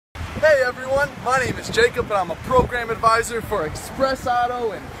Hey everyone, my name is Jacob and I'm a program advisor for Express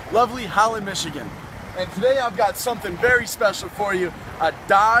Auto in lovely Holland, Michigan. And today I've got something very special for you, a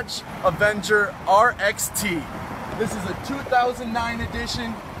Dodge Avenger RXT. This is a 2009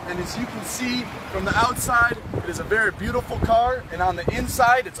 edition, and as you can see from the outside, it is a very beautiful car, and on the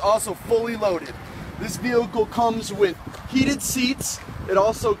inside it's also fully loaded. This vehicle comes with heated seats. It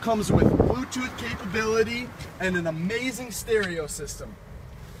also comes with Bluetooth capability and an amazing stereo system.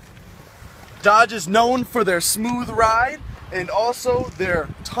 Dodge is known for their smooth ride and also their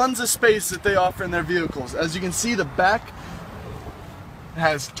tons of space that they offer in their vehicles. As you can see, the back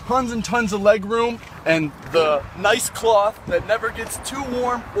has tons and tons of leg room and the nice cloth that never gets too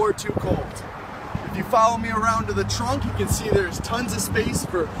warm or too cold. If you follow me around to the trunk, you can see there's tons of space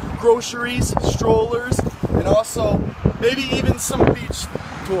for groceries, strollers, and also maybe even some beach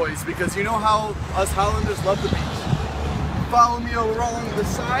toys, because you know how us Hollanders love the beach. Follow me along the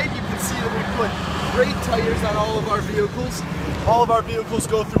side, you can see that we put great tires on all of our vehicles. All of our vehicles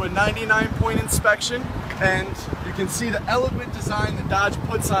go through a 99-point inspection, and you can see the elegant design that Dodge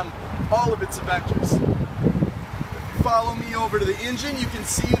puts on all of its Avengers. If you follow me over to the engine, you can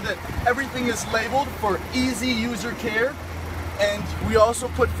see that everything is labeled for easy user care, and we also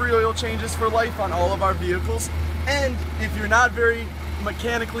put free oil changes for life on all of our vehicles. And if you're not very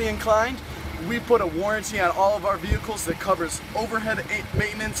mechanically inclined, we put a warranty on all of our vehicles that covers overhead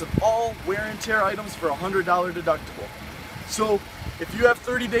maintenance of all wear and tear items for a $100 deductible. So if you have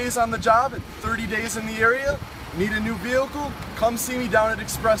 30 days on the job and 30 days in the area, need a new vehicle, come see me down at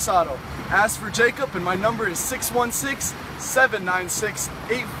Express Auto. Ask for Jacob, and my number is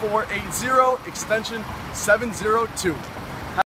 616-796-8480, extension 702.